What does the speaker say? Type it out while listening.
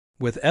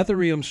With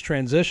Ethereum's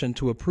transition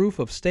to a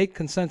proof-of-stake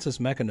consensus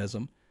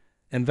mechanism,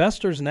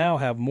 investors now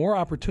have more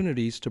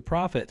opportunities to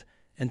profit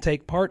and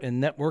take part in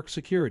network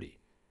security.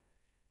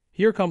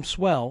 Here comes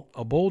Swell,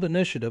 a bold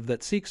initiative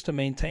that seeks to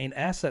maintain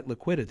asset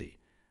liquidity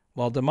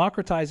while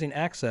democratizing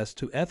access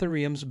to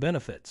Ethereum's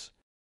benefits.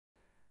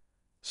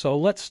 So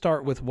let's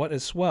start with what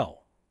is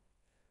Swell.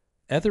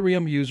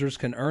 Ethereum users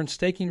can earn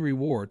staking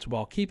rewards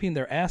while keeping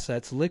their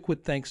assets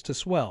liquid thanks to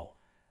Swell,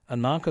 a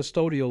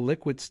non-custodial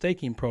liquid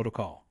staking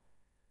protocol.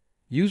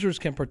 Users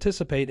can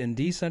participate in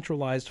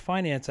decentralized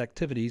finance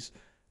activities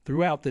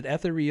throughout the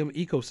Ethereum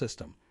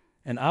ecosystem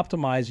and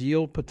optimize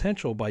yield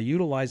potential by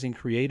utilizing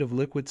creative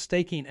liquid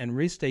staking and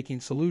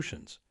restaking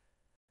solutions.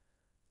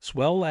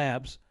 Swell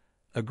Labs,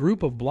 a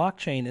group of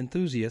blockchain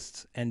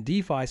enthusiasts and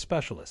DeFi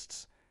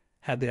specialists,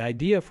 had the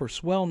idea for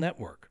Swell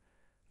Network.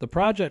 The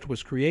project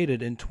was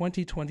created in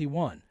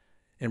 2021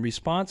 in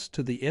response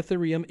to the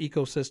Ethereum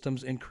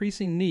ecosystem's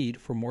increasing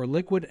need for more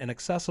liquid and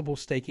accessible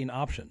staking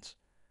options.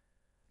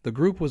 The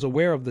group was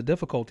aware of the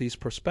difficulties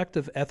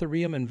prospective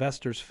Ethereum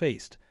investors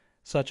faced,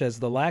 such as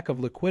the lack of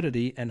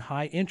liquidity and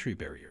high entry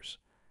barriers.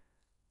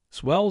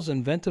 Swell's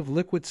inventive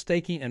liquid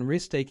staking and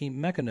restaking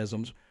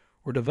mechanisms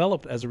were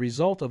developed as a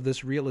result of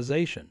this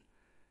realization.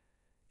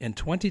 In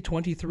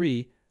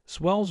 2023,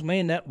 Swell's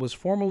mainnet was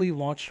formally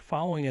launched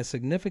following a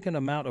significant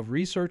amount of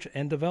research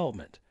and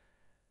development.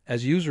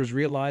 As users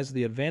realized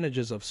the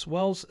advantages of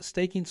Swell's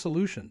staking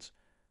solutions,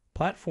 the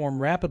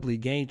platform rapidly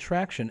gained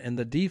traction in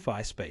the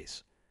DeFi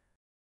space.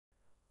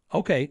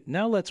 Okay,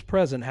 now let's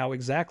present how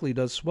exactly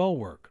does Swell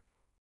work.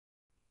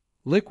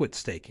 Liquid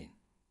staking.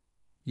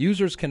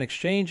 Users can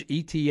exchange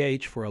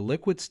ETH for a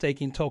liquid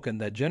staking token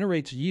that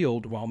generates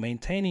yield while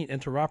maintaining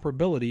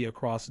interoperability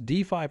across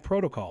DeFi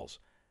protocols.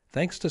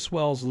 Thanks to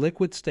Swell's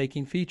liquid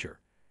staking feature,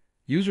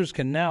 users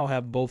can now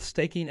have both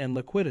staking and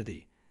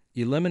liquidity,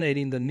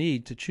 eliminating the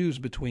need to choose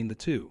between the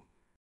two.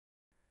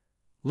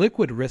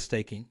 Liquid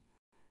restaking.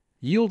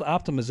 Yield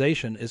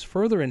optimization is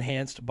further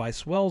enhanced by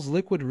Swell's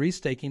liquid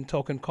restaking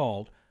token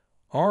called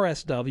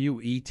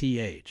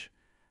RSWETH.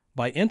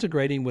 By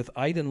integrating with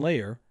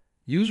EigenLayer,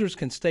 users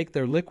can stake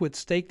their liquid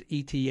staked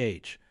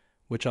ETH,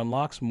 which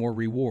unlocks more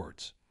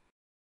rewards.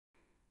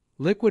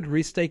 Liquid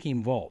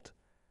Restaking Vault,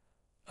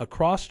 a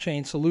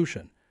cross-chain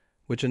solution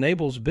which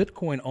enables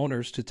Bitcoin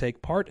owners to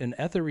take part in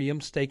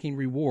Ethereum staking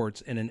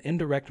rewards in an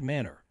indirect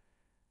manner.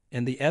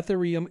 In the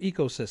Ethereum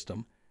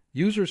ecosystem,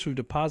 users who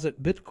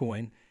deposit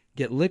Bitcoin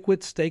get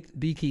liquid staked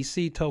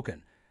BTC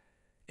token,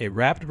 a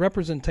wrapped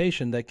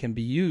representation that can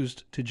be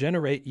used to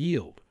generate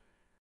yield.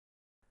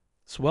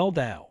 Swell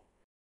DAO.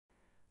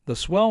 The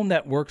Swell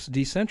Network's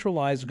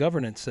decentralized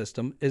governance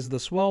system is the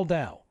Swell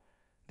DAO,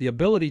 the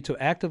ability to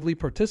actively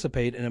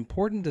participate in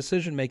important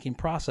decision-making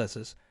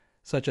processes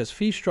such as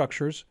fee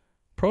structures,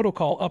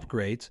 protocol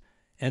upgrades,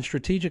 and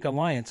strategic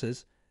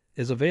alliances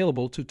is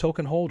available to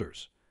token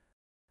holders.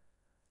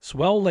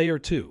 Swell Layer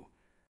 2.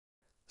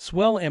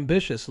 Swell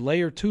ambitious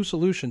Layer 2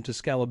 solution to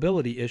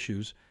scalability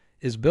issues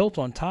is built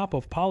on top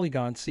of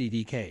Polygon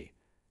CDK.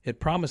 It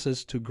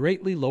promises to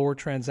greatly lower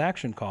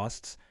transaction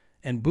costs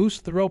and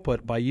boost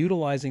throughput by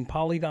utilizing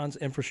Polygon's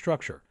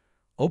infrastructure,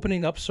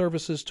 opening up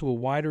services to a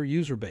wider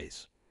user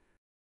base.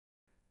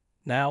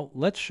 Now,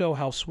 let's show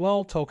how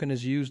Swell token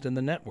is used in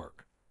the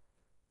network.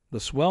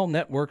 The Swell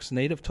Network's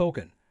native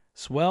token,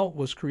 Swell,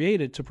 was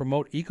created to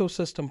promote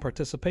ecosystem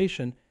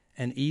participation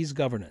and ease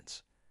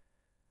governance.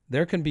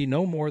 There can be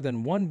no more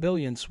than 1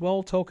 billion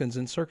Swell tokens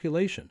in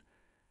circulation.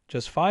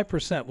 Just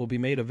 5% will be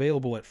made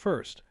available at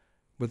first,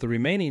 with the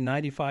remaining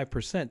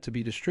 95% to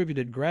be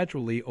distributed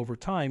gradually over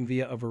time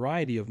via a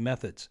variety of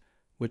methods,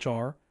 which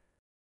are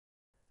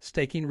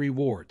staking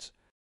rewards.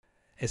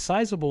 A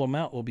sizable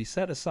amount will be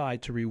set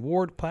aside to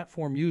reward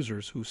platform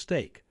users who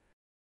stake.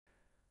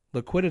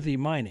 Liquidity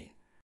mining.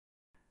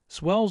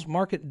 Swell's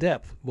market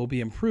depth will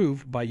be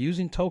improved by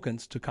using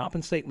tokens to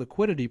compensate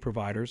liquidity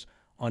providers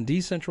on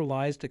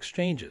decentralized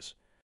exchanges.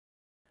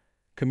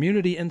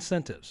 Community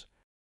incentives.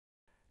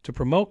 To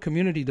promote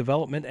community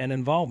development and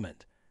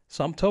involvement,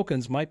 some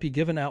tokens might be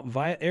given out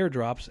via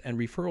airdrops and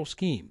referral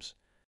schemes.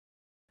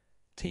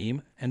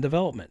 Team and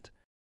development.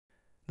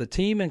 The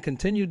team and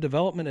continued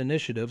development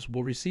initiatives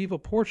will receive a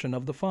portion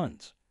of the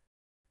funds.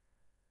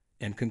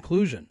 In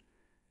conclusion,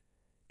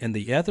 in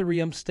the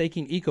Ethereum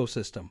staking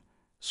ecosystem,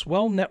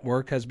 Swell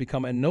Network has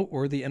become a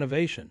noteworthy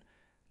innovation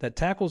that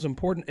tackles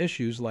important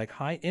issues like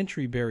high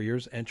entry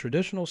barriers and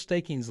traditional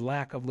staking's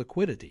lack of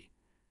liquidity.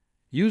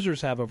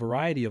 Users have a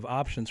variety of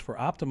options for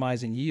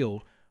optimizing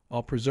yield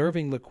while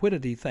preserving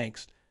liquidity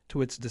thanks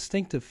to its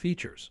distinctive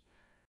features.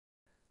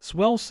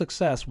 Swell's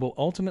success will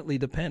ultimately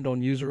depend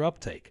on user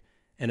uptake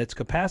and its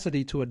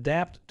capacity to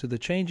adapt to the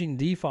changing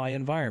DeFi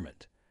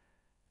environment.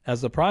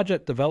 As the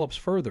project develops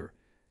further,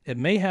 it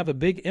may have a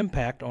big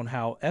impact on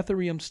how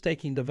Ethereum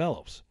staking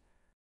develops.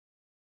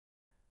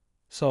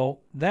 So,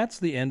 that's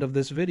the end of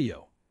this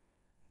video.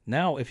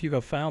 Now, if you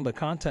have found the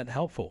content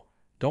helpful,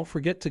 don't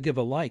forget to give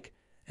a like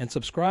and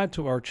subscribe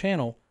to our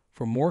channel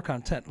for more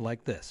content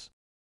like this.